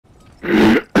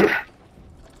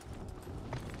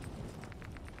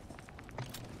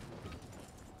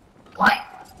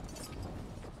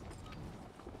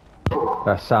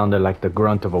That sounded like the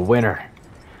grunt of a winner.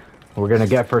 We're gonna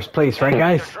get first place, right,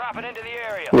 guys?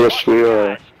 Yes, we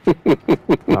are.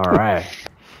 Alright.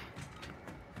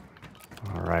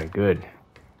 Alright, good.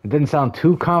 It didn't sound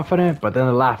too confident, but then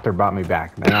the laughter brought me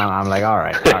back. And I'm like,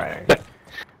 alright, alright.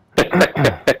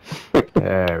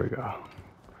 There we go.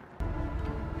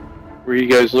 Where are you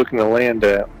guys looking to land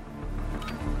at?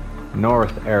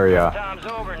 North area. Time's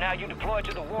over. Now you deploy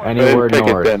to the war. Anywhere Pick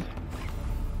north. it then.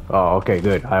 Oh, okay,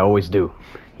 good. I always do.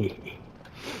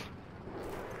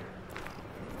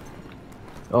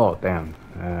 Oh, damn.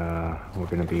 We're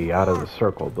gonna be out of the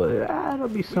circle, but that'll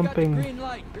be something. Green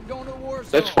light. You're going to war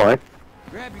zone. That's fine.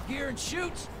 Grab your gear and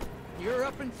shoot. You're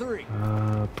up in 3.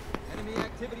 Enemy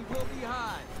activity will be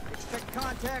high. Expect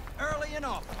contact early and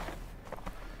often.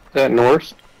 Is that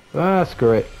north?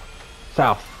 Screw it.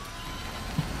 South.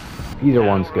 Either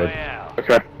one's good.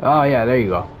 Okay. Oh yeah, there you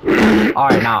go. All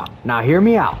right, now hear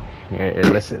me out.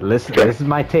 Listen. This is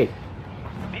my take.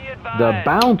 The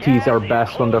bounties are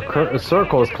best when the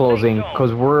circle is closing,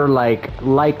 because we're like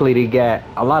likely to get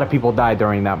a lot of people die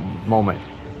during that moment.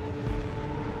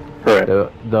 Right.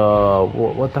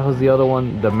 What the hell's the other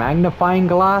one? The magnifying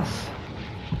glass.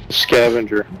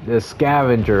 Scavenger. The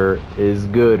scavenger is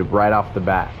good right off the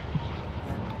bat.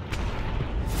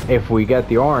 If we get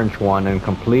the orange one and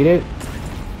complete it,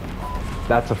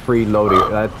 that's a free loadie.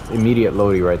 That's immediate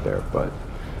loadie right there. But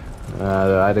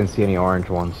I didn't see any orange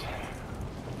ones.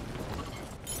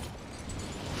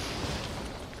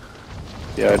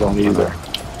 Yeah, I don't either.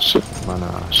 So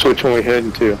which one we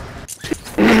heading to?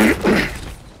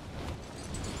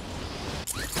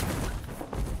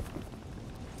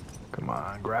 Come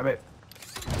on, grab it.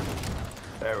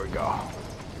 There we go.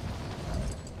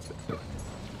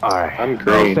 Alright. I'm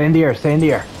green. Stay in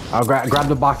the air. I'll grab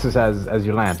the boxes as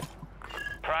you land.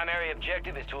 Primary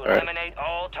objective is to eliminate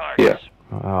all targets.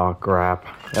 Yeah. Oh, crap.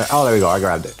 Oh, there we go. I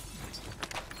grabbed it.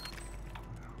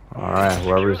 Alright,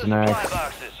 whoever's next.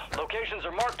 Locations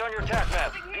are marked on your task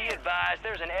map. Be advised,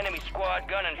 there's an enemy squad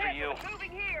gunning for you.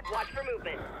 Moving here. Watch for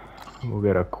movement. We'll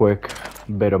get a quick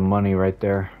bit of money right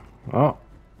there. Oh.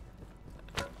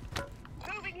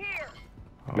 Moving here.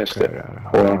 Missed Okay, it.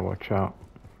 Hold on. watch out.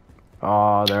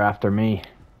 Oh, they're after me.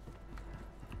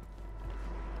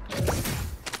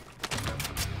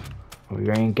 We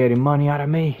ain't getting money out of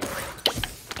me.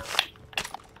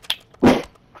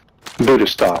 Buddha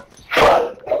stop.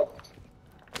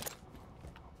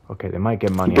 Okay, they might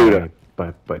get money out of me,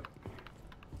 but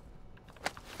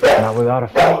not without a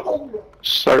fight.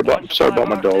 Sorry about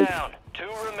my dog. 2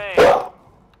 remain.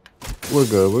 We're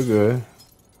good.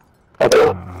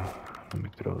 Let me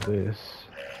throw this.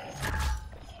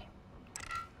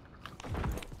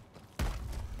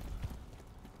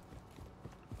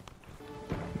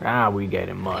 Now we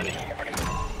getting money.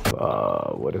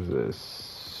 What is this?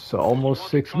 So almost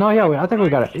 6. No, yeah, I think we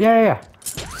got it. Yeah.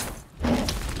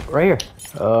 Right here.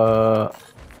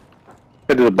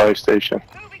 Head to the buy station.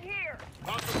 Moving here.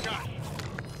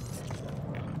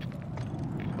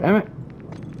 Damn it.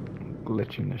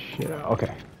 Glitching the shit out.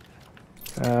 Okay.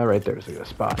 Right there's a good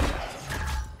spot.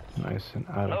 Nice and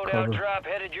out of Loadout cover. drop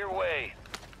headed your way.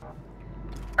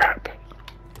 Crap.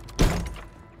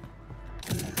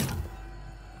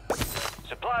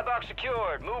 Supply box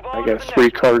secured. Move on. I got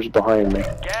 3 cars behind me.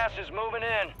 Gas is moving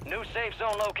in. New safe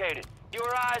zone located.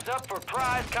 Your eyes up for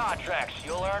prize contracts.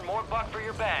 You'll earn more buck for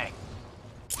your bang.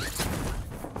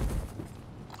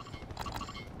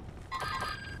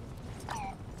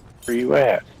 Where you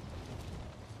at?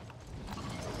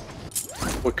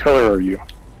 What color are you?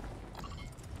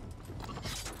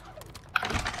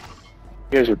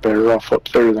 You guys are better off up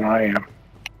there than I am.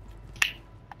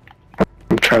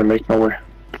 I'm trying to make my way.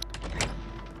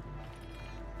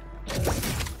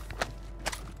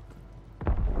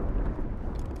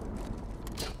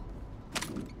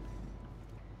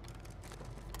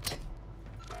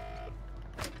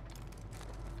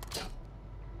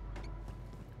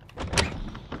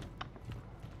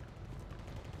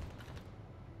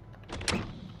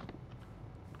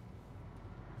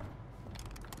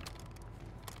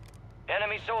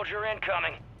 Enemy soldier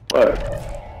incoming. What?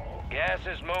 Gas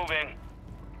is moving.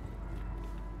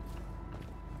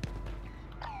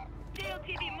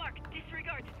 JLTV mark.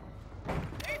 Disregard.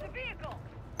 There's a vehicle.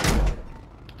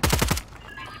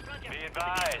 Be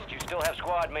advised, you still have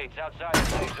squad mates outside the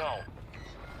safe zone.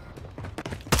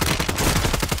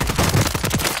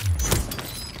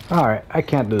 Alright, I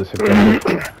can't do this again.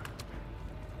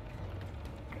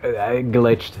 I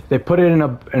glitched. They put it in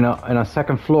a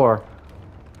second floor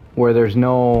where there's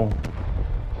no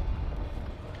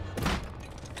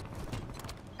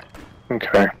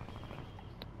Okay.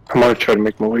 I'm gonna try to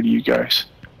make my way to you guys.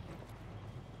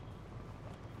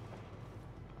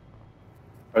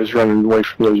 I was running away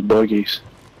from those buggies.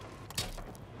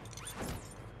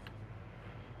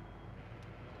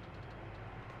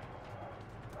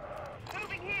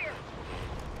 Moving here.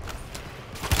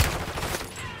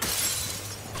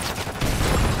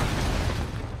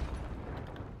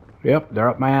 Yep, they're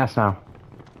up my ass now.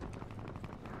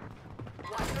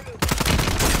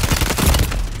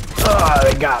 Ah,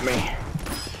 they got me.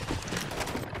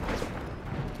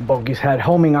 Bogies had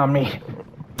homing on me.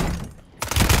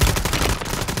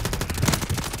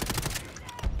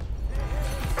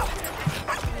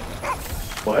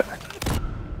 What?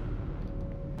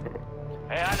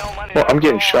 Hey, I know money. Well, I'm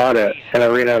getting shot at, and I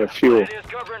ran out of fuel. It is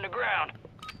covering the ground.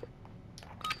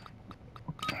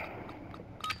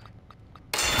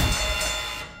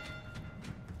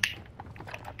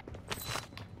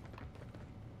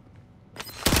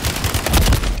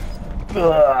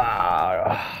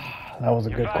 That was a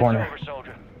Your good fight's corner. over,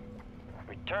 soldier.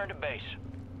 Return to base.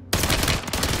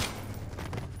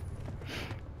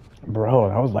 Bro,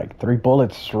 that was like 3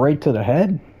 bullets straight to the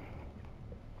head.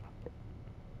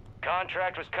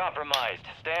 Contract was compromised.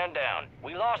 Stand down.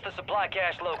 We lost the supply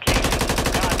cache location.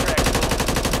 Contract full.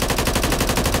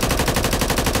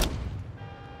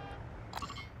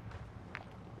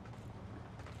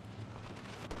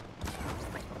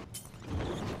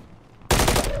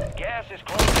 Gas is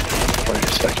closing in. Wait a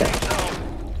second.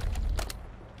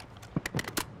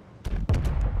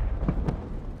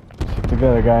 Stick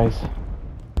together, guys.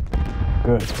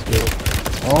 Good, good.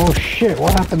 Oh shit,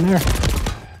 what happened there?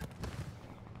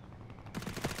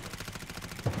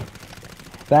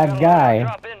 That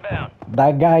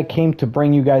guy came to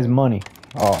bring you guys money.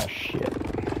 Oh shit.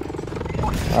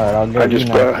 Alright, I'll get I you just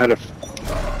now. had a.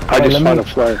 I just found a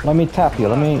flare. Let me tap you.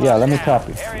 Let me tap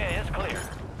you. Area is clear.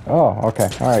 Oh, okay.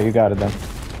 Alright, you got it then.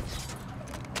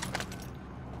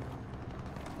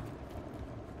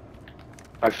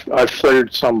 I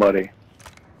flared somebody.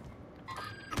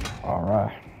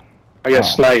 Alright. I got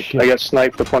sniped. Shit. I got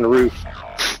sniped up on the roof.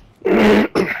 You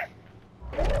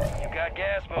got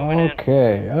gas moving in.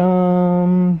 Okay,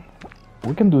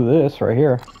 we can do this right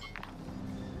here.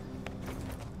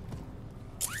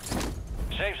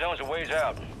 Safe zone's a ways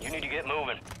out. You need to get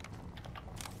moving.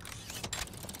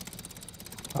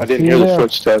 I didn't hear the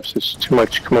footsteps. There's too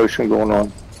much commotion going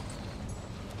on.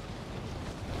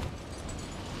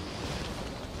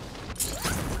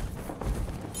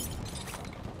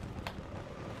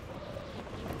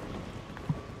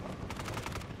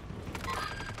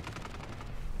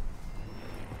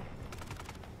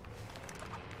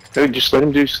 Dude, just let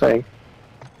him do his thing.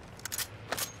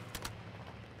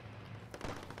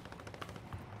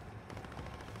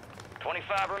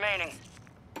 Remaining.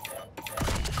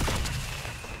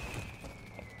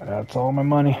 That's all my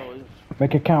money.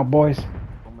 Make it count, boys. They're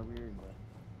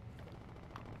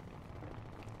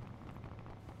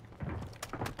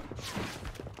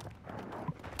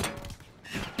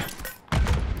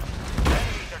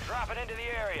dropping into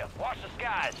the area. Watch the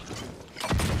skies.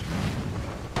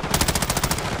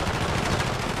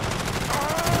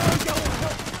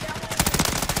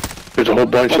 There's a whole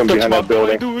bunch of them behind that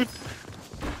building.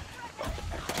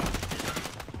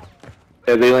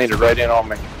 Yeah, they landed right in on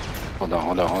me. Hold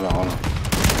on.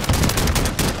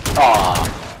 Ah.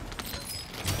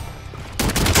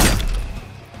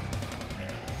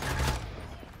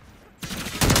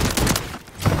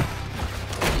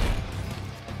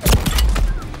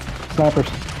 Snipers.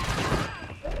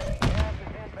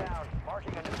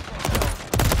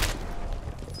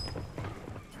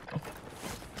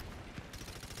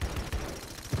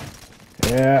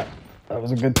 Yeah, that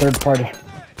was a good third party.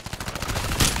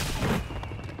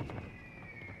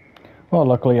 Well,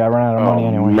 luckily I ran out of money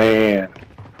anyway. Man.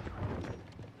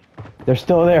 They're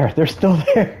still there. They're still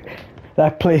there.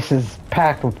 That place is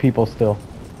packed with people still.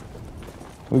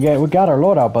 We got our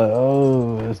loadout, but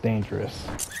oh, it's dangerous.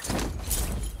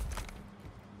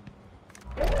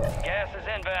 Gas is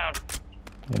inbound.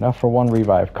 Enough for one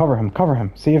revive. Cover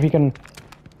him. See if you can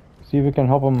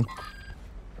help him.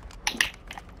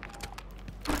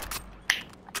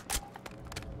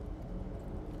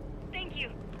 Thank you.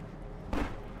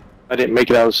 I didn't make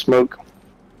it out of smoke.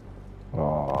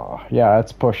 Oh, yeah,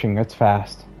 it's pushing. It's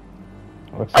fast.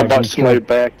 Looks I like bought somebody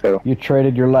back though. you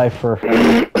traded your life for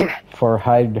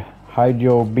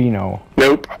Hydro-Bino.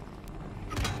 Nope.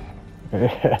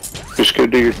 Just go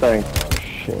do your thing.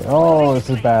 Shit. Oh, this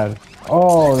is bad.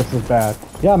 Oh, this is bad.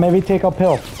 Yeah, maybe take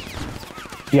uphill.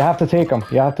 You have to take them.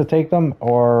 You have to take them,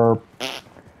 or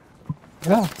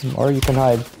yeah, or you can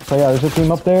hide. So yeah, there's a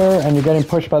team up there, and you're getting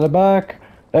pushed by the back.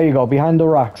 There you go, behind the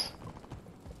rocks.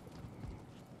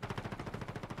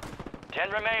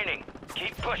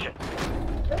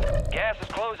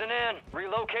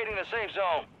 Relocating the safe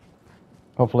zone.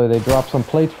 Hopefully they drop some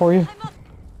plates for you.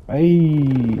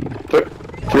 Hey.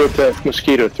 Throw up that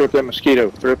mosquito. Throw up that mosquito.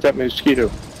 Throw up that mosquito.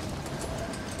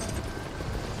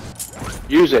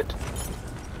 Use it.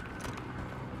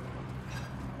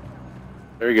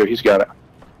 There you go. He's got it.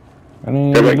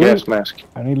 Any Grab that loot? gas mask.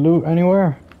 Any loot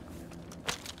anywhere?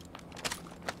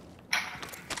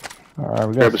 Alright,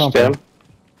 we got Grab a something. stem.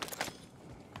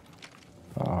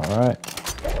 Alright.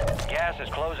 Gas is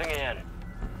closing in.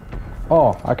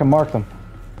 Oh, I can mark them.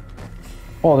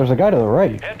 Oh, there's a guy to the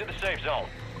right. Head to the safe zone.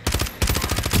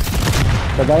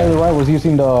 The guy to the right was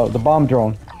using the bomb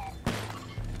drone.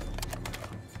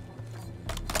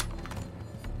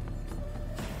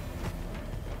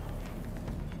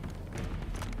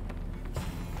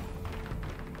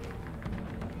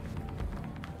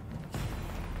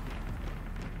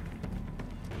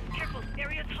 Careful,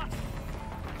 area's hot.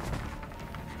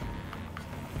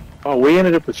 Oh, we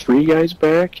ended up with 3 guys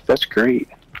back? That's great.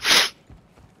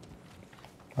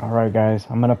 Alright guys,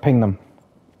 I'm gonna ping them.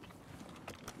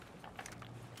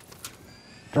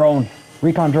 Drone.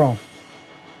 Recon drone.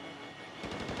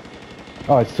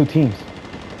 Oh, it's 2 teams.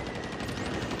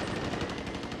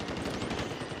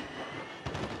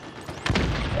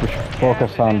 We should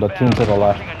focus on the team to the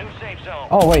left. A new safe zone.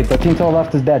 Oh wait, the team to the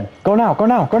left is dead. Go now, go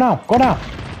now, go now, go now!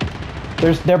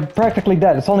 They're practically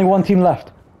dead. It's only 1 team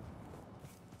left.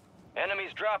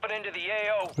 Enemies dropping into the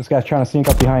AO. This guy's trying to sneak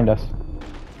up behind us.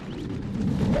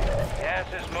 Gas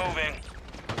is moving.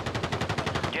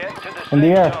 Get to the In the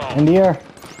safe air, zone. in the air.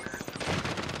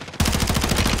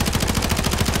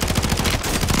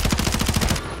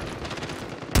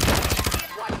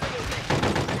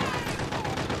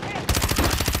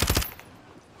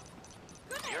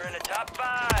 You're in the top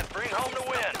 5. Bring home the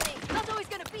win. Not always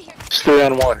gonna be here. It's 3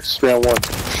 on 1. It's 3 on 1.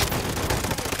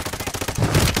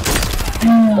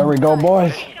 There we go,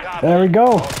 boys. There we go.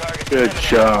 All targets Good eliminated.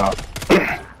 job.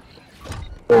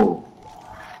 Oh.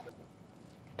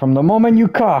 From the moment you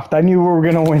coughed, I knew we were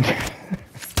gonna win.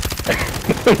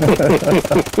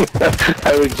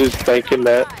 I was just thinking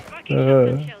that. Marking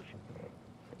shotgun shells.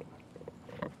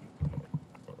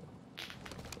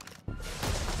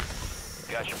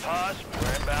 Got your pause.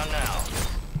 We're inbound now.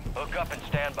 Hook up and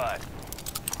stand by.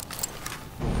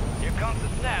 Here comes the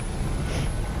snap.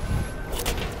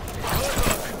 Good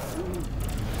hook.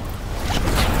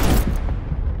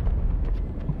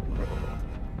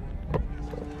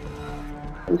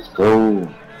 Let's go.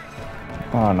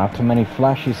 Oh, not too many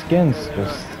flashy skins.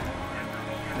 Just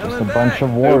a Coming bunch back.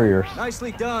 of warriors.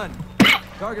 Nicely done.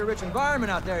 Target-rich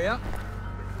environment out there, yeah?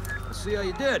 Let's see how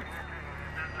you did.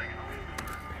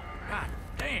 God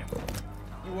damn.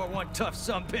 You are one tough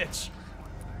sumbitch.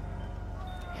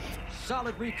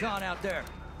 Solid recon out there.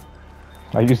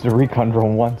 I used the recon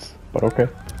drone once, but okay.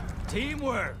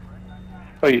 Teamwork.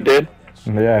 Oh, you did?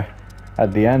 Yeah.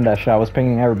 At the end, that shot was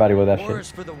pinging everybody with that Wars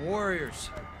shit. for the warriors.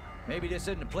 Maybe this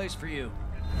isn't a place for you.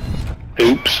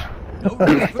 Oops. No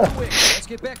room for the wicked. Let's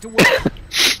get back to work.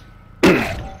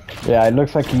 Yeah, it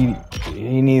looks like he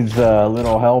needs a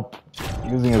little help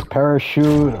using his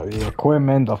parachute, the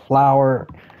equipment, the flour.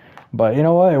 But you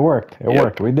know what? It worked. It Yep.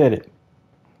 worked. We did it.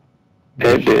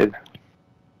 It did.